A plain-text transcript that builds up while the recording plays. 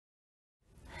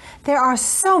There are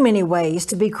so many ways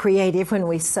to be creative when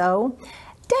we sew.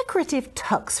 Decorative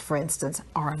tucks, for instance,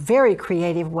 are a very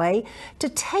creative way to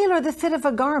tailor the fit of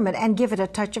a garment and give it a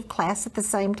touch of class at the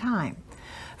same time.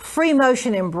 Free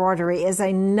motion embroidery is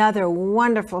another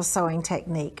wonderful sewing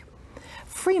technique.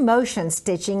 Free motion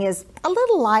stitching is a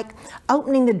little like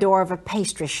opening the door of a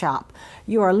pastry shop.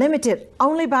 You are limited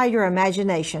only by your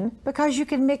imagination because you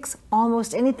can mix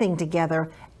almost anything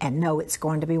together and know it's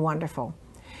going to be wonderful.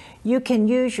 You can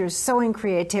use your sewing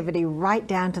creativity right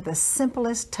down to the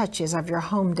simplest touches of your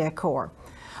home decor,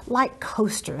 like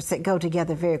coasters that go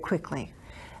together very quickly.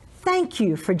 Thank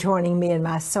you for joining me in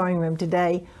my sewing room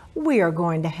today. We are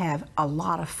going to have a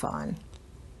lot of fun.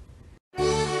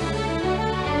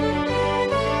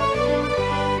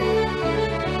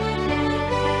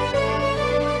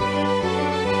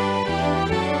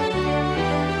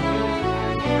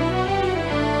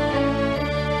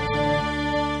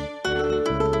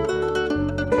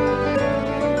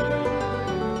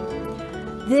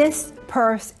 This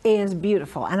purse is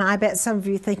beautiful, and I bet some of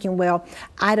you thinking, well,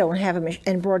 I don't have an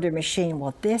embroidery machine.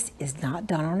 Well, this is not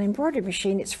done on an embroidery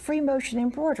machine. It's free motion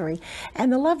embroidery,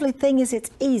 and the lovely thing is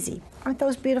it's easy. Aren't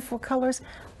those beautiful colors?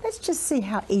 Let's just see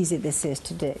how easy this is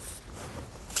to do.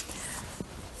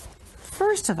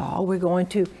 First of all, we're going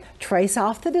to trace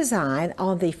off the design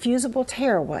on the fusible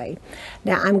tearaway.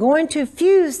 Now, I'm going to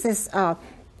fuse this, the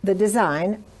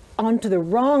design onto the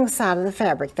wrong side of the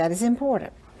fabric. That is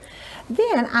important.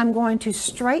 Then I'm going to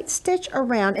straight stitch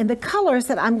around in the colors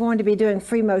that I'm going to be doing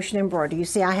free motion embroidery. You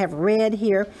see I have red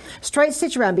here. Straight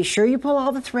stitch around. Be sure you pull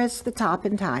all the threads to the top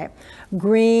and tie it.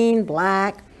 Green,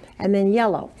 black, and then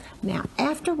yellow. Now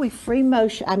after we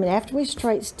after we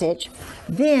straight stitch,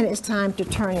 then it's time to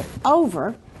turn it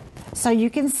over so you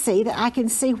can see that I can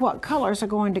see what colors are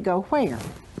going to go where.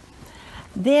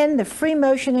 Then the free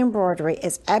motion embroidery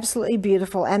is absolutely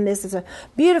beautiful, and this is a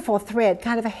beautiful thread,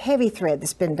 kind of a heavy thread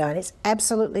that's been done. It's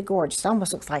absolutely gorgeous. It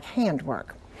almost looks like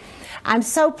handwork. I'm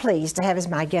so pleased to have as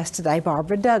my guest today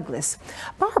Barbara Douglas.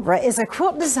 Barbara is a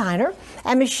quilt designer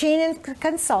and machine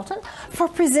consultant for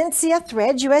Presencia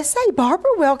Threads USA.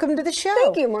 Barbara, welcome to the show.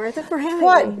 Thank you, Martha, for having me.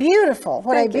 What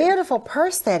a beautiful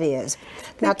purse that is.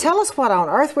 Now tell us what on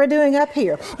earth we're doing up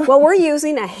here. Well, we're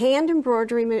using a hand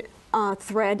embroidery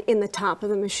thread in the top of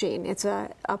the machine. It's a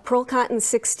Perle Cotton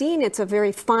 16. It's a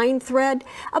very fine thread,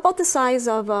 about the size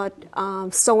of a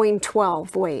sewing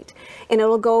 12 weight. And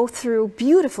it'll go through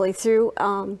beautifully through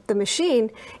the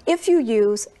machine if you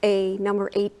use a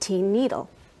number 18 needle.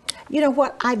 You know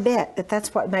what? I bet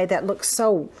that's what made that look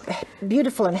so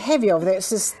beautiful and heavy over there. It's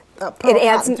just Perle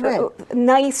Cotton thread.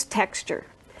 Nice texture.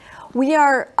 We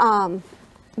have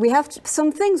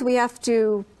some things we have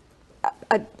to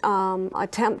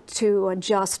attempt to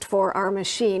adjust for our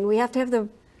machine. We have to have the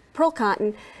Perle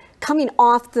Cotton coming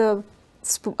off the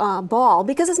ball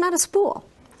because it's not a spool.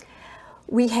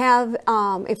 We have,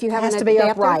 if you have an adapter, it has to be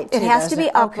upright. It has to be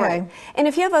upright. Okay. And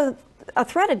if you have a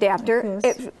thread adapter,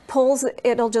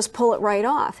 it'll just pull it right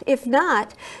off. If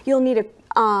not, you'll need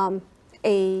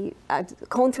a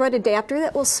cone thread adapter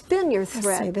that will spin your thread.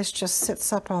 Let's see, this just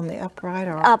sits up on the upright,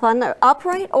 or up on the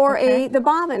upright, or the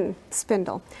bobbin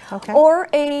spindle, or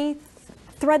a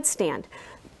thread stand.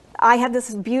 I have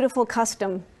this beautiful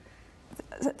custom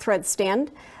thread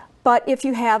stand, but if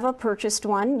you have a purchased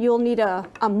one, you'll need a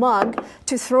mug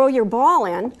to throw your ball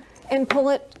in and pull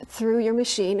it through your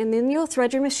machine, and then you'll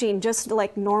thread your machine just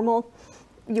like normal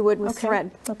you would with thread.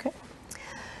 Okay.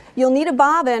 You'll need a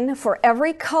bobbin for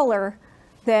every color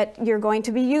that you're going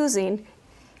to be using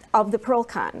of the Perle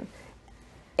Cotton.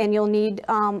 And you'll need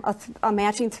a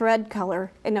matching thread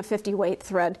color and a 50 weight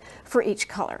thread for each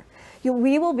color.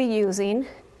 We will be using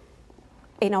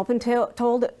an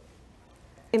open-toed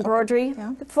embroidery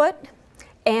foot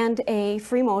and a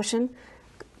free motion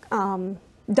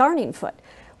darning foot.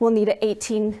 We'll need an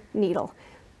 18 needle,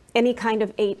 any kind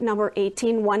of number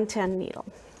 18, 110 needle.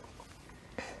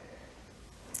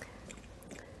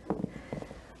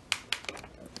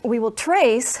 We will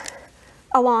trace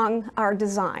along our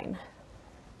design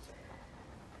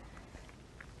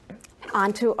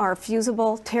onto our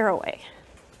fusible tearaway.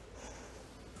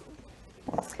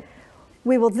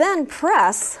 We will then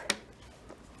press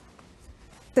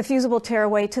the fusible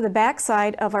tearaway to the back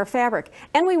side of our fabric,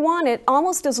 and we want it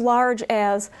almost as large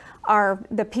as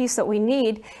the piece that we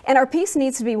need, and our piece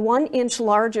needs to be 1 inch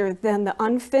larger than the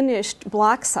unfinished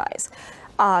block size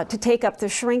to take up the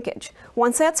shrinkage.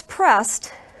 Once that's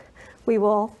pressed, we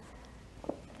will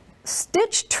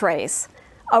stitch trace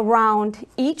around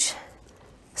each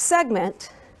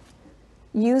segment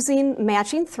using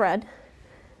matching thread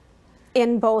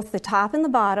in both the top and the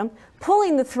bottom,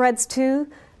 pulling the threads to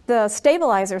the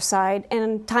stabilizer side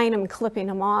and tying them, clipping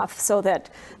them off so that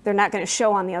they're not going to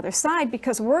show on the other side,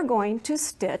 because we're going to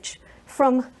stitch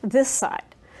from this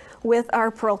side with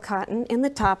our pearl cotton in the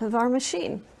top of our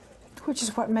machine. Which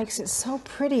is what makes it so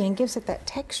pretty and gives it that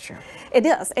texture. It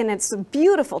is, and it's a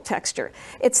beautiful texture.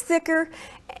 It's thicker,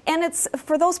 and it's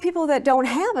for those people that don't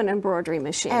have an embroidery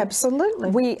machine.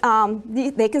 Absolutely.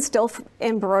 They can still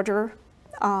embroider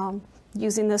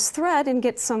using this thread and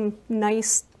get some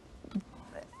nice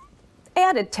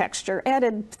added texture,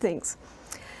 added things.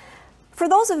 For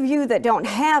those of you that don't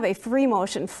have a free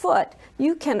motion foot,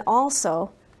 you can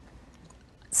also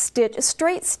stitch a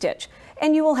straight stitch,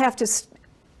 and you will have to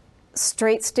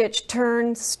straight stitch,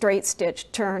 turn, straight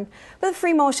stitch, turn, but the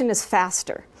free motion is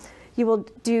faster. You will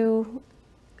do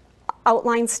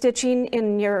outline stitching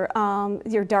in your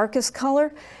darkest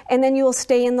color, and then you will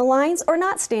stay in the lines or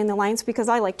not stay in the lines, because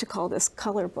I like to call this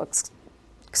color book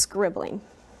scribbling.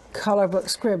 Color book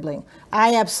scribbling.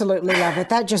 I absolutely love it.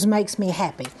 That just makes me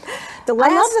happy. I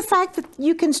love the fact that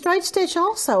you can straight stitch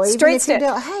also. Straight stitch.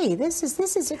 Hey, this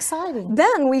is exciting.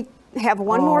 Then we have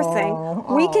one more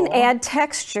thing. We can add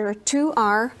texture to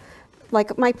our,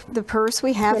 like the purse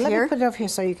we have here. Let me put it over here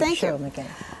so you can show them again.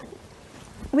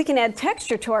 We can add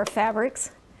texture to our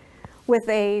fabrics with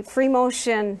a free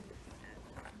motion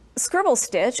scribble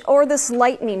stitch or this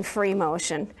lightning free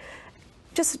motion.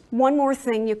 Just one more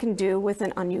thing you can do with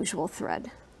an unusual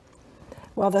thread.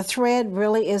 Well, the thread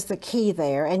really is the key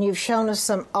there, and you've shown us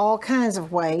all kinds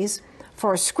of ways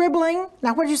for scribbling.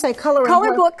 Now, what did you say? Color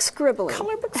book scribbling.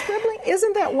 Color book scribbling.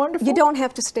 Isn't that wonderful? You don't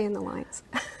have to stay in the lines.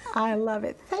 I love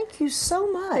it. Thank you so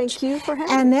much. Thank you for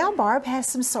having me. And now Barb has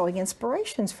some sewing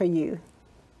inspirations for you.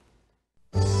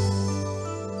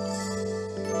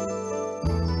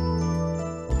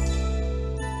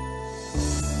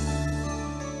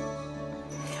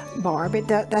 Barb,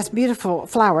 that's beautiful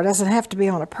flower. It doesn't have to be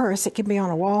on a purse. It can be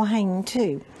on a wall hanging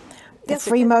too. Yes,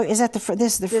 Is that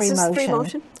this is the free motion? This is free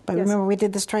motion. But yes. Remember we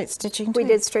did the straight stitching too? We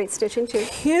did straight stitching too.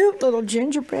 Cute little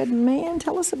gingerbread man.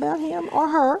 Tell us about him or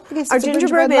her. I guess our it's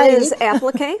gingerbread man is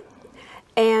applique,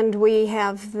 and we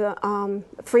have the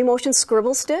free motion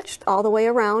scribble stitched all the way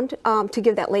around to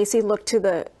give that lacy look to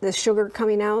the sugar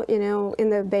coming out, in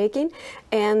the baking,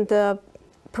 and the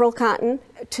pearl cotton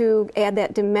to add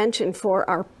that dimension for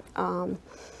our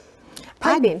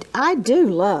piping. I do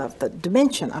love the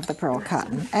dimension of the pearl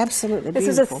cotton. Absolutely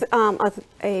beautiful. This is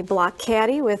a block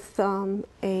caddy with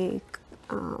a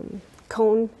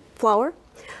cone flower.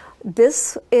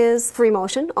 This is free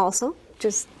motion also,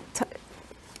 just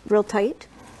real tight.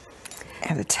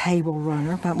 And a table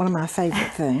runner, one of my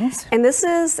favorite things. And this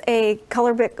is a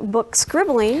color book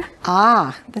scribbling.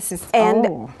 This is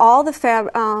all the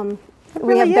fabric.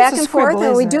 We have back and forth,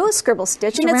 and we do a scribble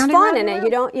stitch, and it's fun in it. You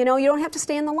don't have to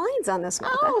stay in the lines on this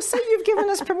one. Oh, so you've given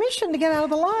us permission to get out of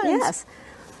the lines. Yes.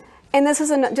 And this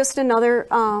is just another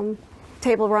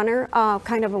table runner,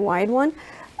 kind of a wide one,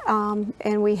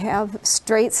 and we have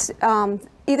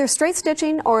either straight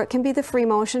stitching or it can be the free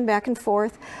motion back and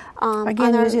forth.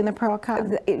 Again, using the pearl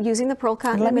cotton. Using the pearl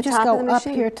cotton. Let me just go up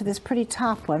here to this pretty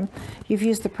top one. You've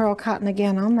used the pearl cotton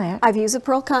again on that. I've used the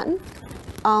pearl cotton.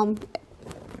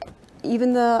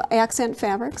 Even the accent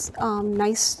fabrics,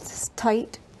 nice,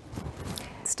 tight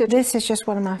stitches. This is just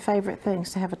one of my favorite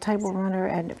things, to have a table runner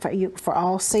and for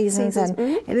all seasons. And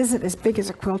it isn't as big as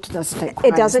a quilt. It doesn't take quite as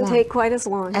long. It doesn't take quite as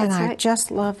long. And I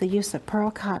just love the use of pearl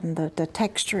cotton. The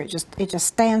texture, it just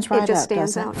stands right up. It just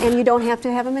stands out. And you don't have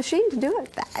to have a machine to do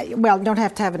it. Well, you don't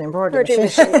have to have an embroidery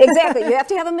machine. Exactly. You have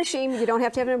to have a machine. You don't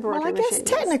have to have an embroidery machine. Well, I guess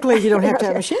technically you don't have to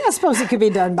have a machine. I suppose it could be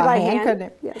done by hand, couldn't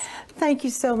it? Yes. Thank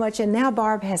you so much. And now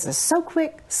Barb has a so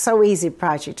quick, so easy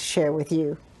project to share with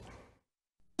you.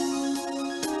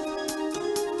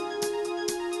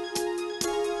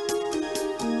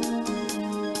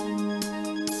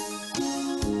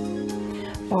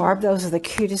 Barb, those are the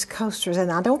cutest coasters, and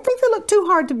I don't think they look too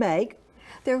hard to make.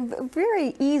 They're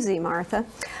very easy, Martha.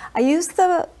 I used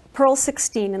the Perle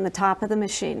 16 in the top of the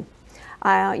machine.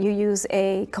 You use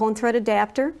a cone thread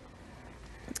adapter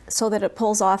so that it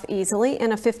pulls off easily,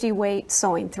 and a 50 weight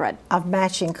sewing thread. Of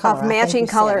matching color. Of matching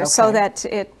color, so that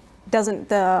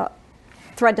the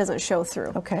thread doesn't show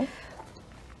through. Okay.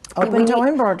 Open toe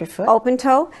embroidery foot. Open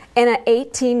toe, and an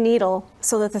 18 needle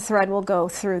so that the thread will go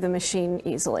through the machine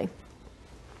easily.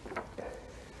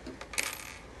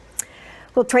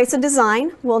 We'll trace a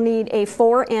design. We'll need a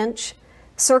 4-inch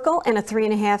circle and a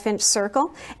 3.5-inch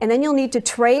circle, and then you'll need to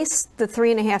trace the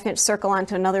 3.5-inch circle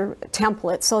onto another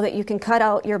template so that you can cut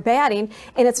out your batting,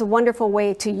 and it's a wonderful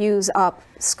way to use up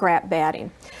scrap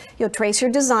batting. You'll trace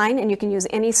your design, and you can use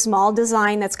any small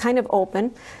design that's kind of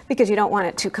open because you don't want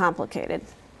it too complicated.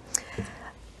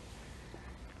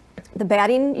 The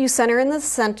batting you center in the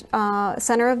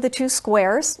center of the 2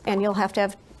 squares, and you'll have to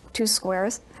have 2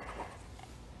 squares.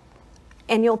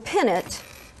 And you'll pin it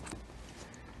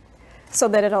so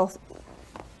that it'll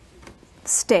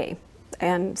stay,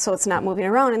 and so it's not moving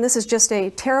around. And this is just a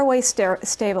tearaway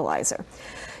stabilizer.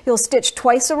 You'll stitch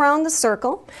twice around the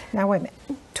circle. Now wait a minute.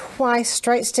 Twice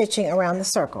straight stitching around the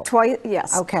circle. Twice,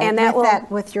 yes. Okay. And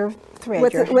with your thread.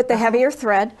 With the heavier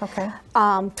thread. Okay.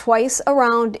 Twice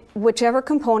around whichever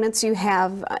components you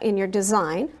have in your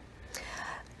design.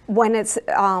 When it's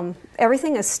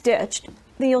everything is stitched,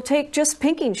 then you'll take just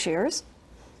pinking shears,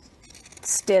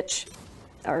 stitch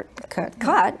or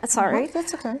cut. Sorry.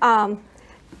 That's okay.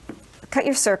 Cut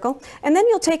your circle, and then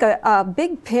you'll take a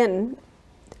big pin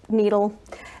needle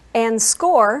and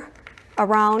score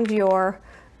around your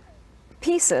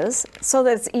pieces so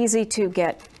that it's easy to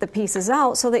get the pieces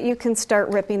out so that you can start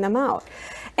ripping them out.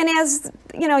 And as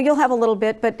you know, you'll have a little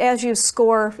bit, but as you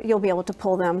score, you'll be able to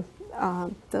pull them,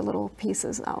 the little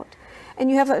pieces out. And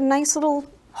you have a nice little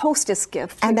hostess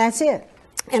gift. And that's it.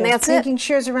 And just that's pinking it.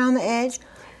 shears around the edge,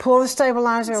 pull the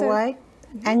stabilizer away,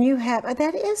 and you have,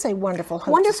 that is a wonderful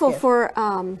hostess Wonderful gift.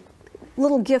 for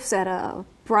little gifts at a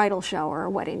bridal shower, a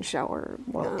wedding shower.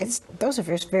 Well, those are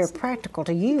just very practical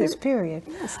to use, period.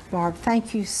 Yes. Barb,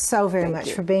 thank you so very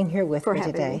much for being here with me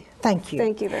today. Thank you.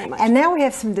 Thank you very much. And now we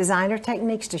have some designer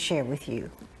techniques to share with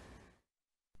you.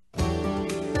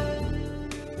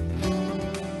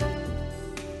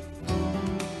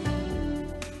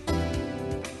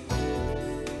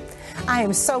 I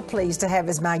am so pleased to have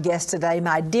as my guest today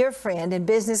my dear friend and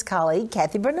business colleague,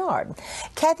 Kathy Barnard.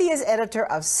 Kathy is editor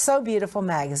of So Beautiful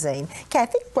magazine.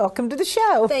 Kathy, welcome to the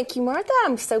show. Thank you, Martha.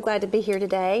 I'm so glad to be here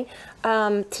today.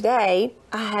 Today,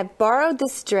 I have borrowed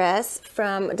this dress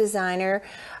from designer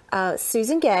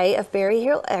Susan Gay of Berry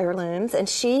Hill Heirlooms, and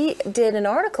she did an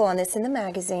article on this in the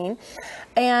magazine.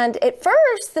 And at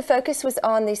first, the focus was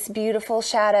on this beautiful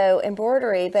shadow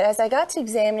embroidery, but as I got to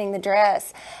examining the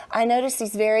dress, I noticed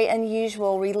these very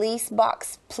unusual release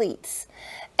box pleats.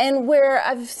 And where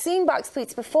I've seen box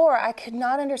pleats before, I could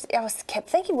not understand. I kept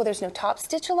thinking, well, there's no top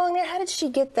stitch along there. How did she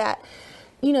get that,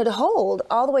 you know, to hold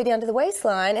all the way down to the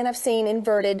waistline? And I've seen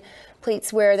inverted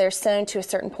pleats where they're sewn to a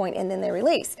certain point and then they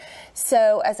release.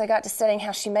 So as I got to studying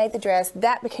how she made the dress,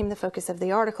 that became the focus of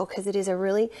the article because it is a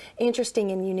really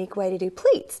interesting and unique way to do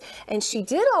pleats. And she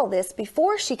did all this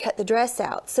before she cut the dress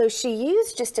out. So she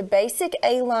used just a basic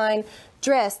A-line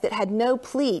dress that had no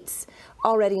pleats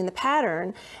already in the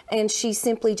pattern, and she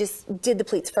simply just did the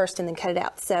pleats first and then cut it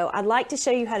out. So I'd like to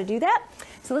show you how to do that.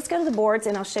 So let's go to the boards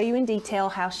and I'll show you in detail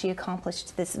how she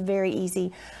accomplished this very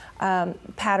easy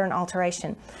pattern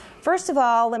alteration. First of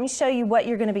all, let me show you what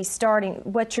you're going to be starting,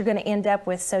 what you're going to end up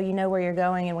with so you know where you're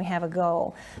going and we have a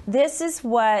goal. This is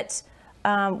what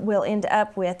we'll end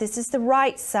up with. This is the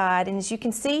right side, and as you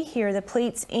can see here, the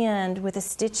pleats end with a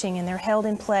stitching and they're held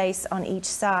in place on each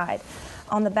side.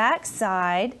 On the back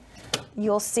side,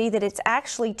 you'll see that it's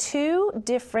actually 2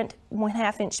 different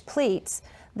 1/2 inch pleats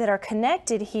that are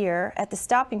connected here at the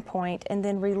stopping point and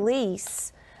then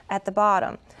release at the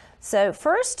bottom. So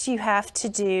first you have to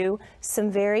do some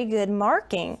very good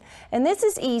marking. And this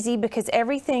is easy because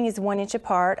everything is 1 inch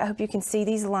apart. I hope you can see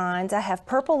these lines. I have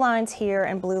purple lines here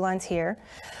and blue lines here.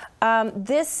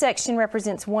 This section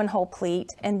represents 1 whole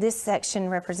pleat, and this section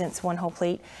represents 1 whole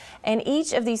pleat. And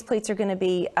each of these pleats are going to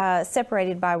be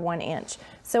separated by 1 inch.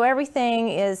 So everything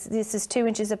is, this is 2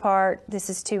 inches apart, this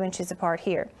is 2 inches apart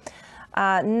here.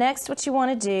 Next, what you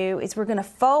want to do is we're going to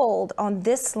fold on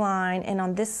this line and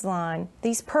on this line.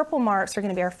 These purple marks are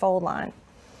going to be our fold line.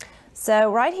 So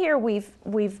right here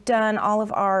we've done all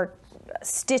of our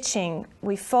stitching.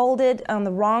 We folded on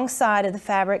the wrong side of the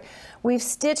fabric. We've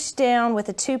stitched down with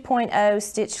a 2.0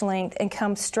 stitch length and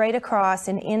come straight across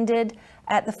and ended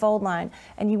at the fold line.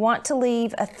 And you want to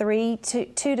leave a 2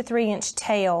 to 3 inch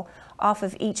tail off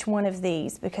of each one of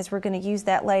these because we're going to use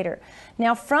that later.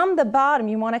 Now from the bottom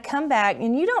you want to come back,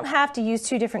 and you don't have to use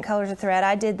 2 different colors of thread.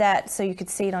 I did that so you could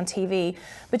see it on TV,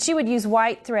 but you would use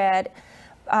white thread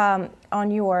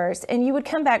on yours, and you would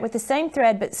come back with the same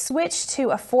thread but switch to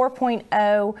a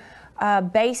 4.0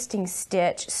 basting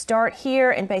stitch. Start here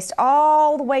and baste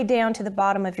all the way down to the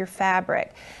bottom of your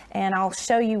fabric, and I'll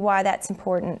show you why that's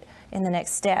important in the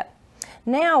next step.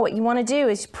 Now what you want to do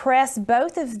is press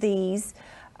both of these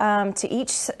into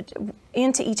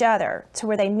each other to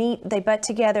where they meet, they butt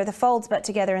together, the folds butt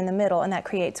together in the middle, and that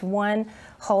creates 1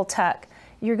 whole tuck.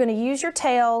 You're going to use your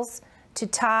tails to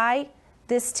tie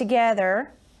this together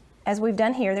as we've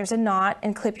done here. There's a knot,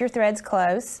 and clip your threads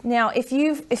close. Now if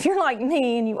you're like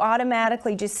me and you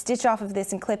automatically just stitch off of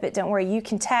this and clip it, don't worry, you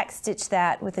can tack stitch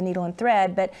that with a needle and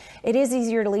thread, but it is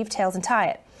easier to leave tails and tie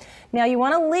it. Now you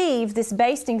want to leave this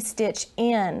basting stitch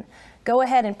in. Go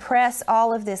ahead and press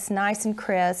all of this nice and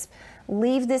crisp.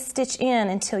 Leave this stitch in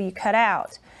until you cut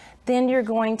out. Then you're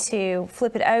going to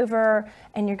flip it over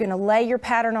and you're going to lay your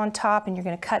pattern on top, and you're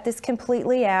going to cut this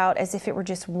completely out as if it were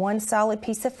just one solid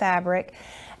piece of fabric.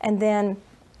 And then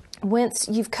once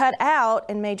you've cut out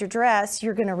and made your dress,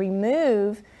 you're going to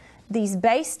remove these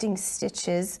basting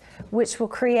stitches, which will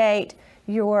create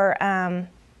your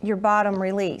bottom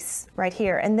release right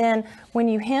here. And then when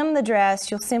you hem the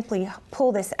dress, you'll simply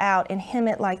pull this out and hem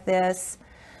it like this,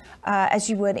 as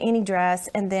you would any dress,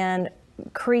 and then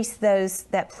crease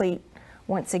that pleat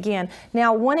once again.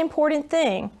 Now, one important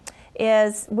thing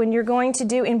is when you're going to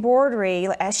do embroidery,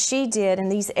 as she did in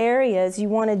these areas, you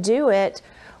want to do it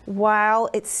while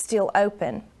it's still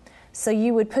open. So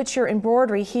you would put your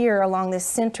embroidery here along this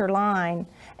center line,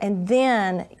 and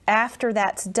then after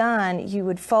that's done, you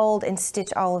would fold and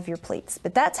stitch all of your pleats.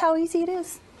 But that's how easy it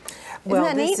is. Well,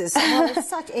 Isn't that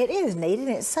neat? It is neat, and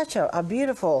it's such a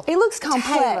beautiful. It looks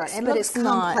complex, It but looks it's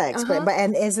not. complex, but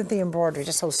and isn't the embroidery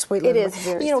just so sweet? It is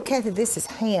very You know, Kathy, this is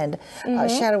hand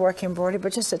shadow work embroidery,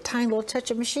 but just a tiny little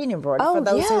touch of machine embroidery for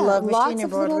those who love machine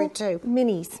embroidery too.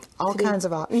 Minis. All kinds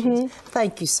of options.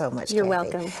 Thank you so much, You're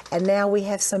Kathy. welcome. And now we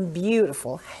have some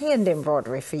beautiful hand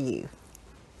embroidery for you.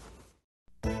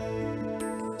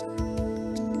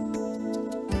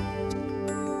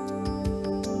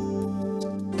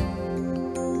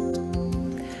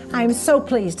 I'm so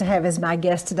pleased to have as my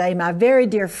guest today my very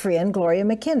dear friend, Gloria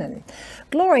McKinnon.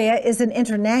 Gloria is an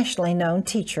internationally known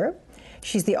teacher.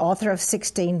 She's the author of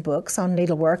 16 books on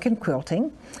needlework and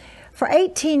quilting. For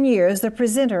 18 years, the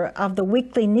presenter of the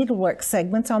weekly needlework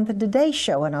segments on the Today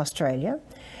Show in Australia.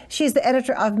 She's the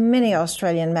editor of many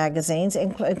Australian magazines,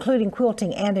 including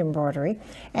Quilting and Embroidery,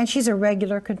 and she's a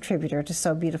regular contributor to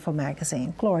So Beautiful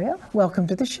magazine. Gloria, welcome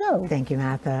to the show. Thank you,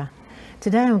 Martha.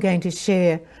 Today I'm going to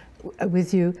share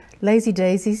with you Lazy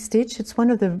Daisy stitch. It's one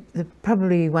of the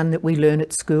probably one that we learn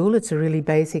at school. It's a really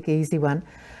basic, easy one.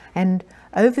 And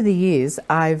over the years,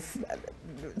 I've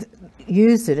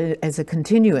used it as a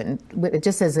continuant,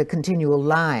 just as a continual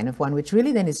line of one, which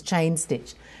really then is chain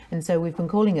stitch. And so we've been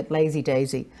calling it Lazy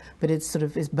Daisy, but it sort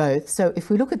of is both. So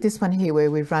if we look at this one here, where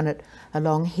we've run it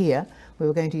along here, we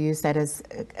were going to use that as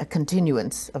a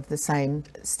continuance of the same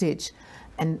stitch.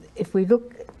 And if we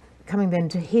look, coming then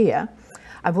to here,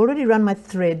 I've already run my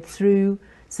thread through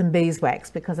some beeswax,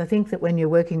 because I think that when you're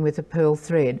working with a pearl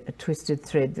thread, a twisted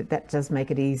thread, that does make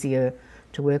it easier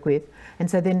to work with. And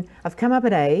so then I've come up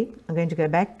at A, I'm going to go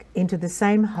back into the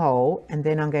same hole, and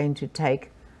then I'm going to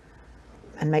take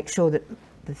and make sure that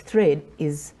the thread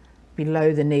is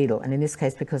below the needle. And in this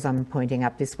case, because I'm pointing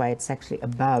up this way, it's actually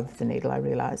above the needle, I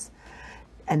realise.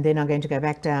 And then I'm going to go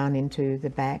back down into the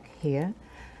back here.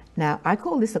 Now, I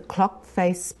call this a clock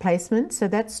face placement, so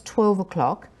that's 12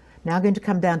 o'clock. Now I'm going to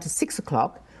come down to 6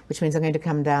 o'clock, which means I'm going to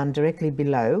come down directly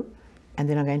below, and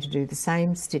then I'm going to do the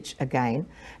same stitch again.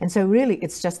 And so really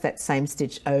it's just that same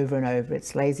stitch over and over.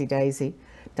 It's Lazy Daisy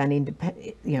done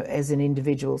as an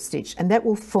individual stitch, and that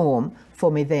will form for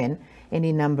me then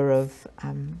any number of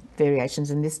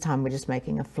variations, and this time we're just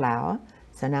making a flower.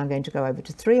 So now I'm going to go over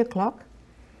to 3 o'clock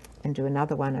and do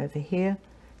another one over here.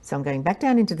 So I'm going back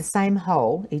down into the same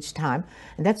hole each time,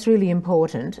 and that's really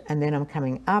important. And then I'm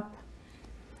coming up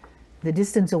the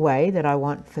distance away that I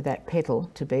want for that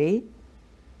petal to be,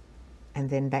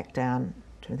 and then back down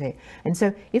to there. And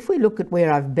so if we look at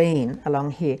where I've been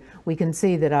along here, we can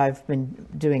see that I've been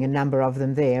doing a number of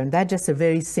them there, and they're just a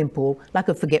very simple, like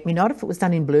a forget-me-not. If it was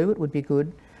done in blue, it would be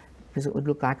good, because it would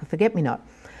look like a forget-me-not.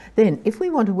 Then if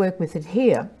we want to work with it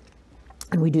here,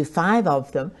 and we do 5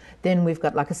 of them, then we've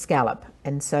got like a scallop.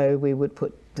 And so we would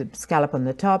put the scallop on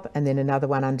the top and then another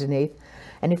one underneath.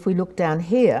 And if we look down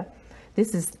here,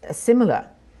 this is a similar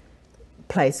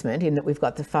placement in that we've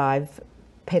got the 5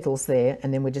 petals there,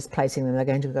 and then we're just placing them. They're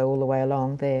going to go all the way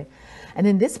along there. And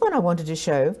then this one I wanted to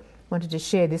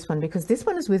share this one, because this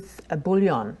one is with a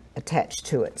bullion attached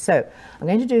to it. So I'm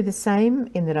going to do the same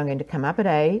in that I'm going to come up at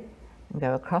A and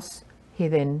go across here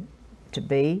then to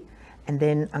B, and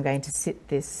then I'm going to sit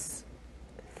this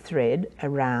thread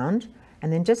around,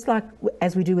 and then just like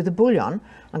as we do with the bullion,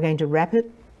 I'm going to wrap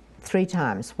it 3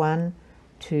 times. 1,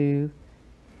 2,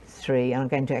 3, and I'm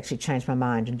going to actually change my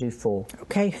mind and do 4.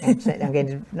 Okay. I'm going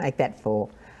to make that 4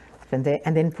 from there,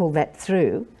 and then pull that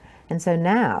through. And so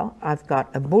now I've got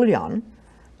a bullion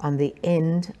on the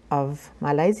end of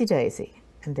my Lazy Daisy,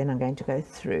 and then I'm going to go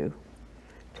through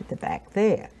to the back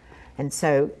there. And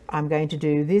so I'm going to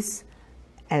do this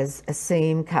as a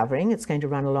seam covering. It's going to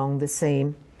run along the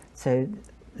seam. So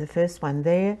the first one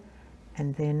there,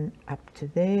 and then up to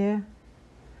there,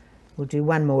 we'll do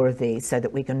one more of these so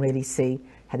that we can really see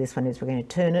how this one is. We're going to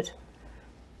turn it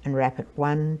and wrap it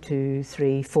 1, 2,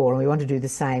 3, 4, and we want to do the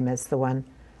same as the one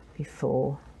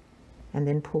before, and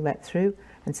then pull that through.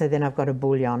 And so then I've got a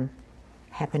bullion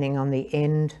happening on the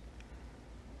end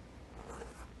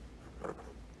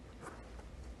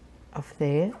of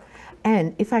there.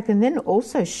 And if I can then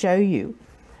also show you,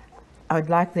 I would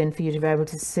like then for you to be able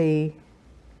to see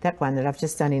that one that I've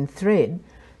just done in thread,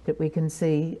 that we can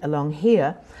see along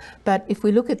here. But if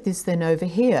we look at this then over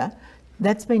here,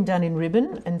 that's been done in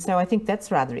ribbon, and so I think that's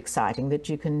rather exciting, that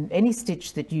you can, any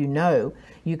stitch that you know,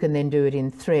 you can then do it in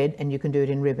thread and you can do it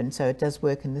in ribbon, so it does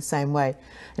work in the same way.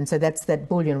 And so that's that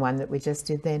bullion one that we just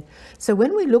did then. So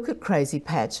when we look at Crazy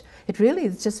Patch, it really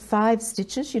is just 5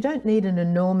 stitches. You don't need an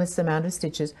enormous amount of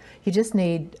stitches. You just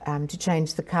need to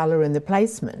change the colour and the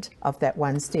placement of that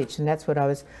one stitch, and that's what I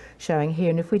was showing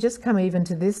here. And if we just come even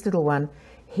to this little one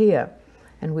here,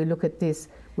 and we look at this,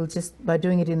 we'll just, by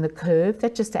doing it in the curve,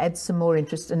 that just adds some more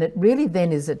interest, and it really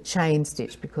then is a chain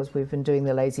stitch because we've been doing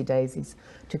the lazy daisies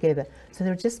together. So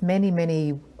there are just many,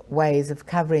 many ways of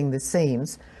covering the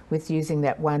seams with using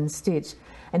that one stitch.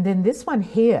 And then this one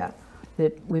here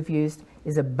that we've used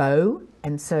is a bow,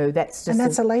 and so that's just... And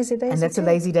that's a lazy daisy? And that's a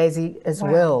lazy daisy as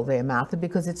well there, Martha,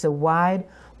 because it's a wide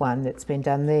one that's been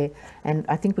done there. And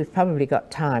I think we've probably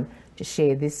got time to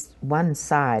share this one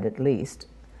side at least.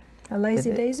 A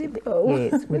lazy daisy bow.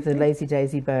 Yes, with the lazy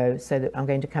daisy bow, so that I'm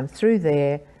going to come through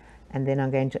there, and then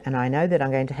I'm going to, and I know that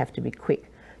I'm going to have to be quick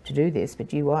to do this,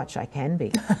 but you watch, I can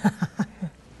be.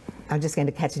 I'm just going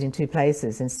to catch it in 2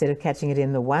 places. Instead of catching it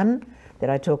in the one that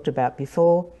I talked about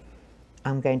before,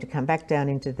 I'm going to come back down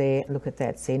into there. Look at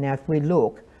that. See, now if we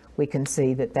look, we can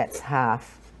see that that's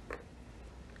half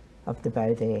of the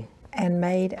bow there. And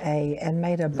made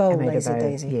a bow lazy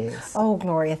daisy. Yes. Oh,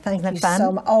 Gloria, thank you fun?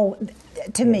 so much. Oh,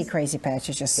 to me, Crazy Patch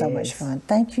is just so much fun.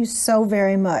 Thank you so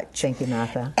very much. Thank you,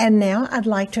 Martha. And now I'd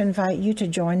like to invite you to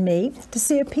join me to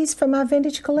see a piece from my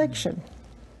vintage collection.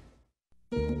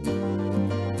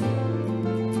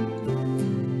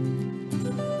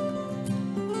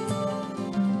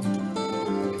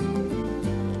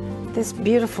 This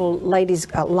beautiful ladies'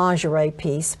 lingerie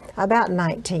piece, about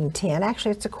 1910.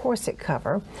 Actually, it's a corset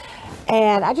cover.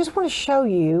 And I just want to show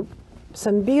you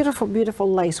some beautiful,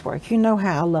 beautiful lace work. You know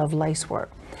how I love lace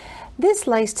work. This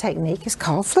lace technique is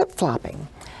called flip-flopping.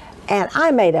 And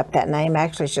I made up that name.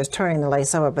 Actually, it's just turning the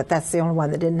lace over, but that's the only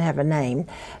one that didn't have a name.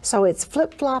 So it's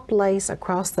flip-flop lace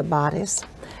across the bodice.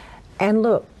 And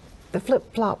look, the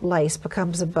flip-flop lace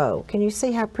becomes a bow. Can you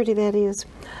see how pretty that is?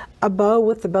 A bow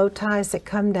with the bow ties that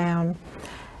come down,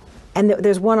 and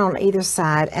there's one on either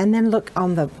side. And then look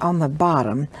on the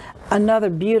bottom, another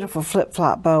beautiful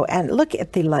flip-flop bow. And look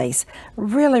at the lace,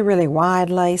 really, really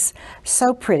wide lace,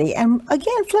 so pretty. And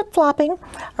again, flip-flopping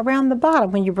around the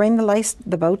bottom. When you bring the lace,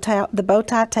 the bow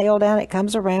tie tail down, it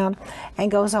comes around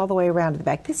and goes all the way around to the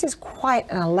back. This is quite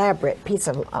an elaborate piece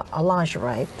of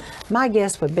lingerie. My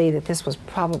guess would be that this was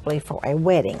probably for a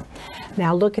wedding.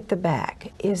 Now look at the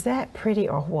back. Is that pretty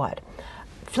or what?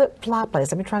 Flip-flop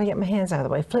lace. Let me try to get my hands out of the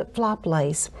way. Flip-flop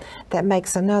lace that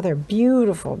makes another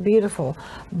beautiful, beautiful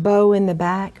bow in the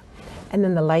back. And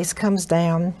then the lace comes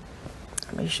down.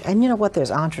 And you know what?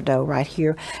 There's entredeaux right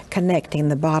here connecting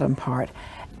the bottom part.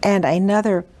 And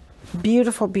another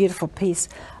beautiful, beautiful piece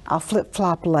of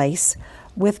flip-flop lace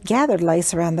with gathered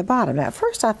lace around the bottom. Now, at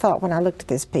first I thought when I looked at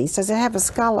this piece, does it have a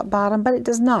scallop bottom? But it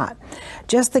does not.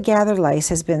 Just the gathered lace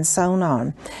has been sewn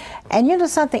on. And you know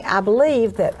something, I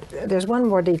believe that there's one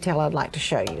more detail I'd like to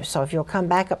show you. So if you'll come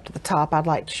back up to the top, I'd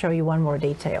like to show you one more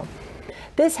detail.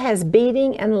 This has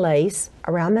beading and lace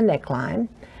around the neckline.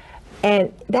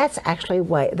 And that's actually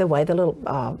the way the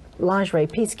little lingerie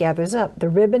piece gathers up. The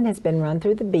ribbon has been run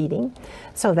through the beading,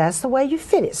 so that's the way you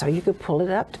fit it. So you could pull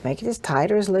it up to make it as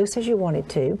tight or as loose as you wanted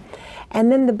to.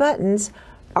 And then the buttons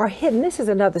are hidden. This is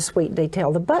another sweet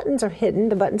detail. The buttons are hidden,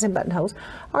 the buttons and buttonholes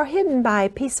are hidden by a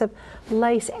piece of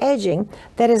lace edging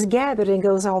that is gathered and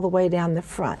goes all the way down the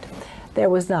front. There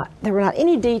were not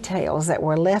any details that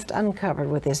were left uncovered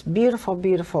with this beautiful,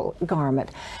 beautiful garment,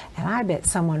 and I bet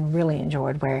someone really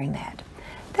enjoyed wearing that.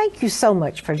 Thank you so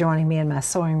much for joining me in my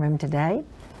sewing room today.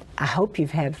 I hope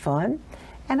you've had fun,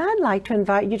 and I'd like to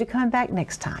invite you to come back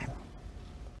next time.